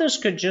lot of this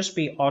could just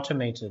be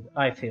automated,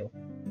 I feel.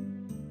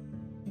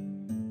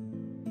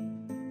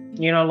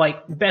 You know,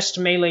 like, best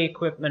melee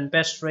equipment,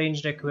 best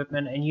ranged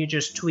equipment, and you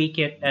just tweak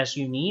it as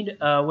you need,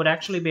 would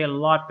actually be a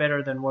lot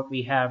better than what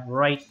we have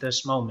right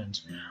this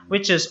moment.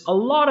 Which is a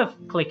lot of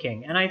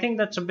clicking, and I think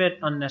that's a bit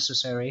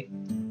unnecessary,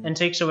 and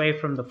takes away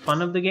from the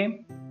fun of the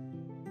game.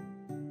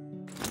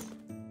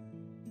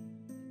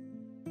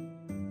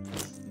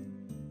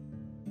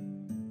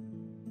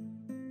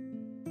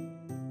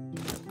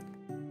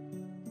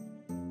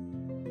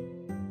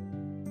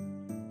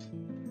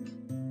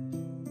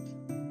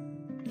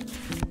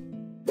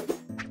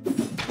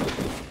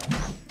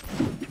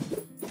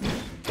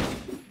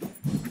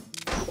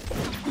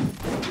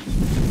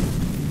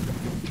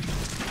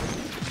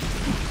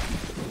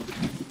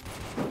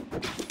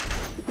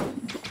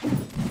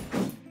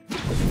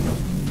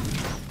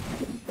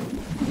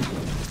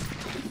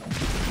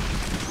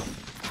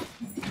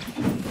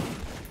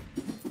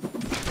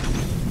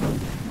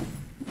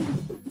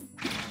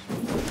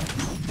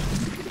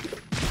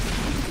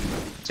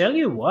 tell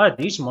you what,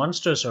 these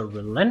monsters are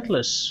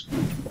relentless.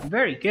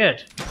 Very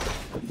good.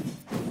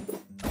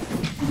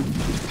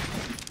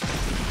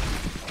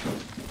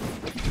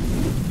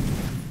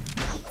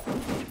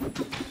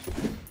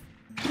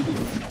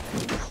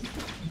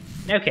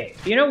 Okay,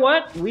 you know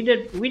what? We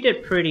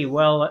did pretty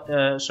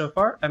well so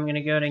far. I'm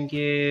gonna go ahead and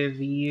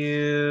give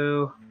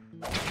you.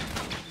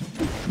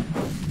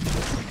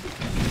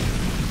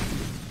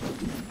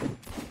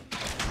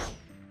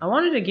 I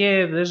wanted to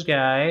give this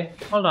guy.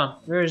 Hold on,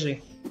 where is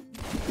he?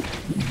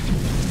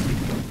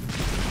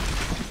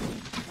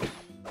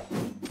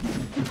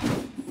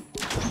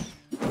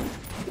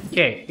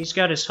 Okay, he's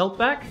got his health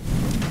back.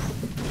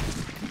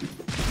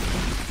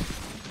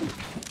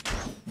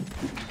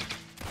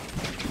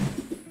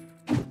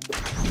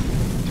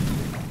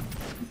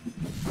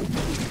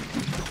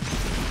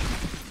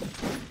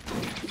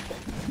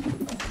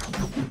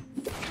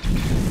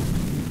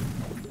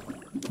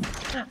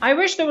 I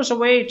wish there was a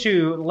way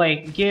to,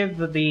 like,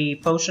 give the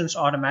potions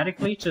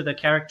automatically to the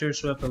characters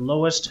who have the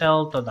lowest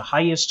health or the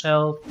highest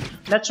health.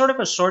 That sort of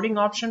a sorting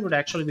option would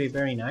actually be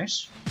very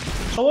nice.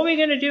 So what we're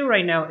going to do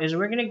right now is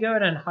we're going to go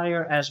ahead and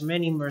hire as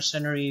many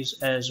mercenaries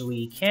as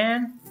we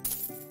can.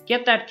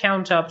 Get that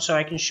count up so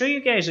I can show you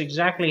guys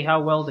exactly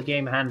how well the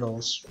game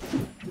handles.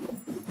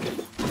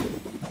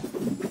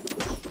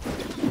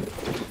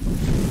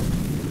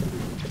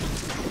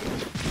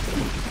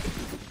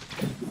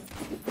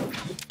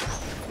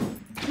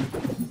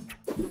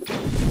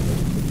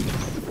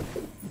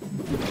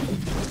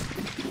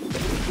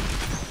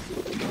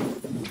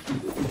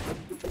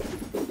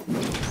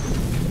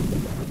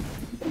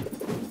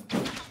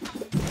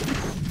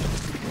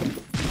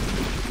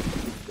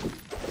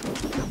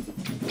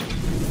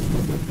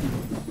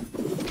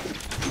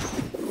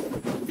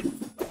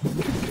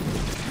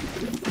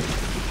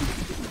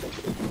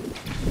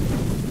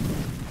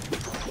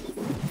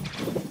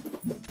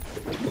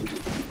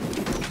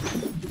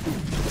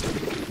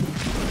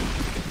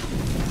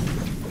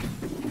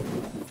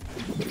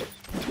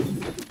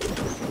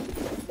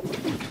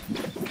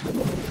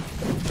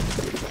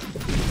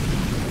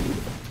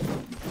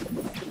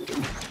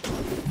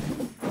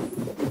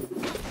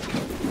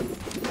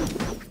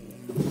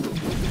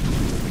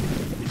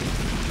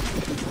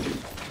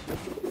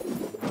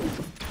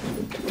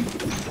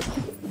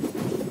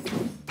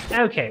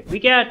 Okay, we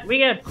got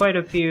quite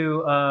a few,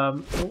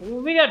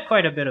 we got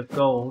quite a bit of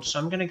gold, so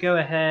I'm gonna go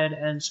ahead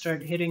and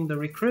start hitting the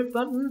recruit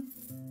button.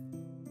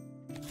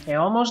 Okay,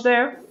 almost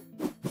there.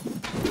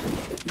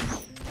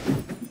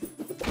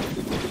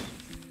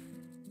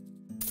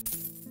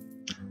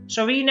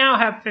 So we now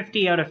have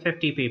 50 out of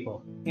 50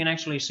 people. You can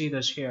actually see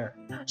this here.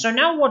 So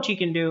now what you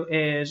can do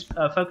is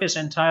focus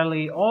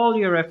entirely all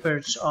your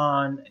efforts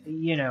on,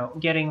 you know,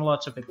 getting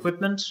lots of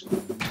equipment.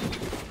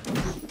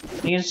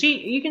 You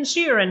can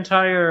see your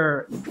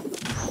entire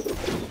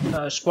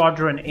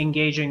squadron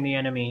engaging the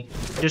enemy,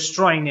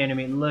 destroying the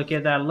enemy. Look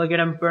at that! Look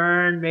at him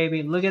burn,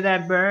 baby! Look at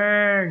that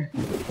burn!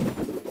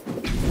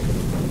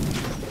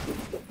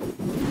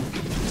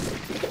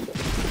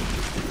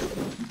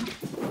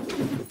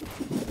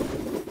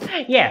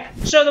 Yeah,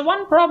 so the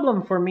one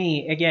problem for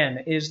me,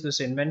 again, is this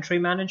inventory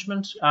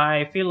management.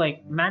 I feel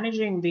like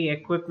managing the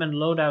equipment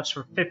loadouts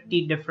for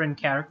 50 different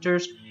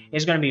characters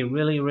is going to be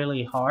really,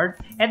 really hard.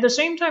 At the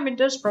same time, it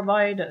does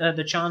provide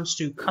the chance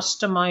to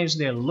customize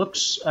their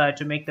looks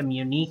to make them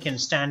unique and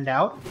stand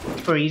out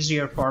for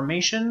easier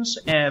formations,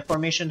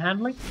 formation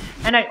handling.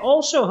 And I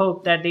also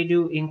hope that they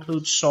do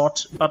include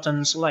sort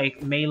buttons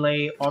like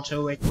melee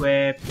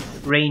auto-equip,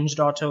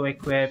 ranged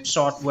auto-equip,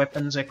 sort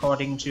weapons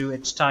according to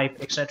its type,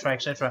 etc,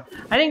 etc.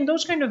 I think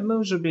those kind of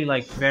moves would be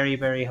like very,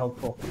 very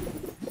helpful.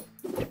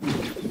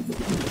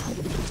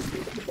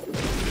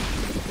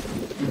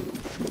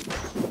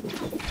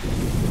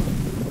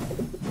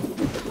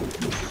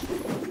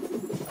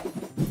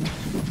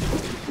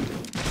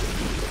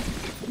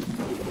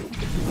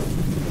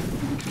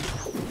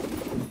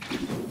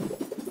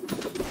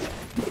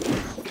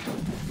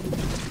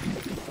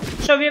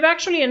 So we've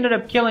actually ended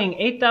up killing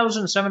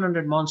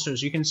 8,700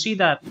 monsters. You can see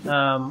that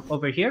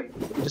over here,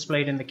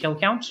 displayed in the kill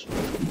count.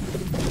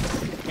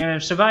 And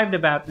I've survived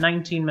about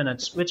 19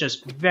 minutes, which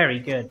is very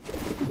good.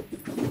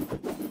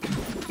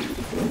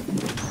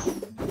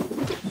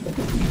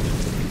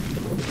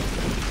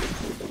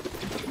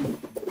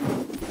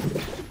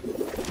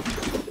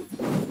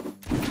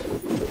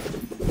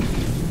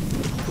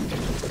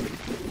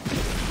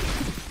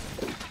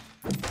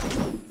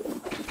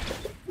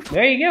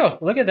 There you go.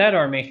 Look at that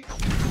army.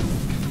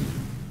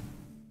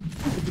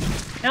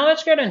 Now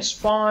let's go ahead and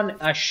spawn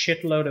a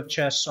shitload of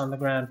chests on the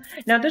ground.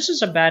 Now this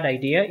is a bad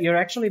idea. You're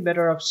actually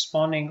better off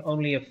spawning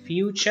only a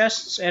few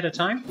chests at a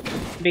time,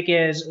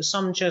 because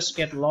some chests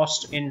get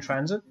lost in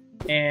transit,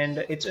 and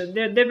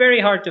they're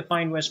very hard to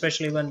find,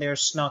 especially when they're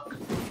snuck,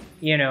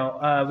 you know,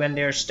 when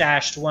they're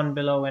stashed one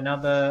below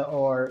another,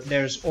 or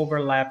there's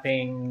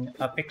overlapping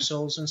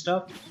pixels and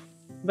stuff.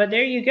 But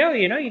there you go,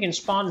 you know, you can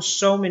spawn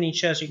so many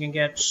chests, you can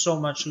get so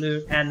much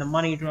loot, and the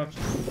money drops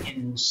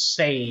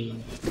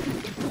insane.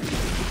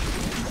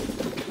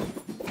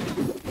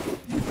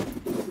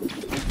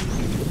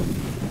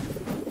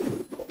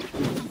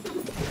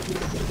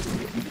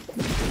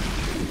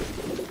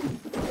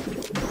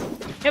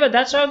 Yeah, but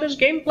that's how this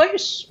game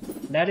plays.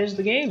 That is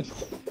the game.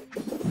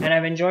 And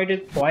I've enjoyed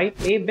it quite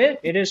a bit.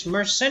 It is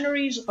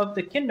Mercenaries of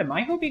the Kingdom.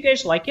 I hope you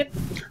guys like it.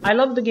 I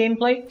love the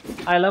gameplay.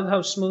 I love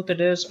how smooth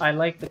it is. I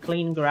like the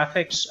clean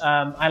graphics.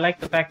 I like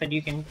the fact that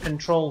you can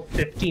control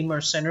 50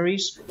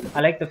 mercenaries.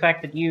 I like the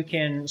fact that you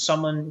can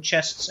summon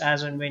chests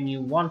as and when you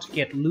want,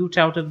 get loot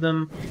out of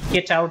them,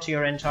 kit out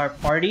your entire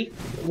party.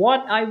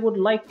 What I would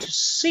like to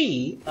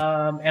see,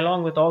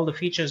 along with all the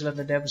features that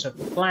the devs have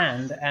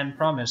planned and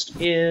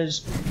promised,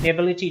 is the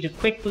ability to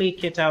quickly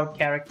kit out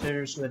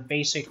characters with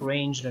basic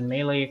ranged and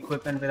melee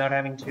equipment without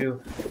having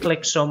to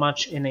click so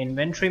much in the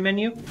inventory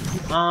menu.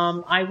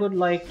 I would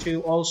like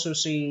to also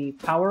see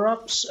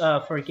power-ups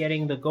for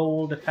getting the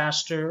gold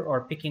faster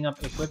or picking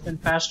up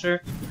equipment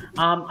faster.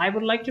 I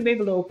would like to be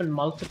able to open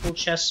multiple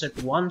chests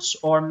at once,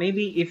 or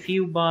maybe if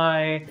you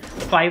buy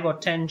 5 or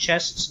 10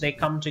 chests, they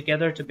come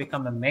together to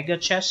become a mega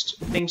chest.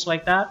 Things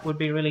like that would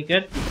be really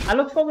good. I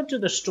look forward to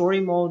the story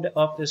mode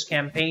of this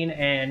campaign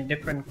and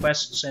different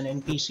quests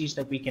and NPCs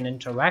that we can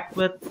interact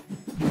with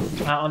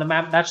on the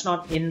map. That's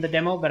not in the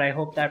demo, but I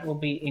hope that will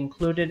be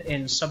included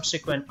in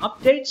subsequent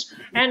updates.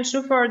 And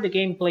so far the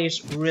game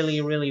plays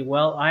really, really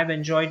well. I've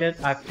enjoyed it.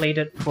 I've played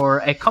it for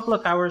a couple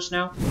of hours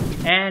now,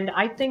 and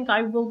I think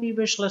I will be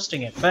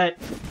wishlisting it. But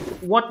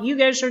what you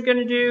guys are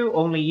gonna do,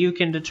 only you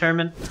can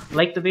determine.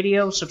 Like the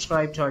video,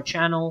 subscribe to our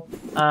channel,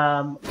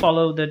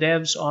 follow the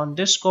devs on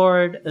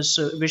Discord,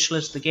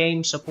 wishlist the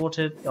game, support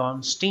it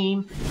on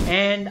Steam,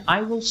 and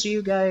I will see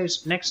you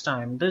guys next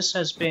time. This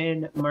has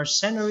been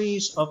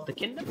Mercenaries of the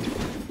Kingdom,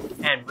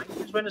 and my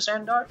name is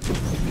Andar.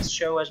 This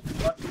show has been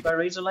brought to you by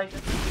Razorlight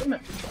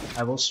Entertainment.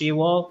 I will see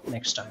you all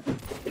next time.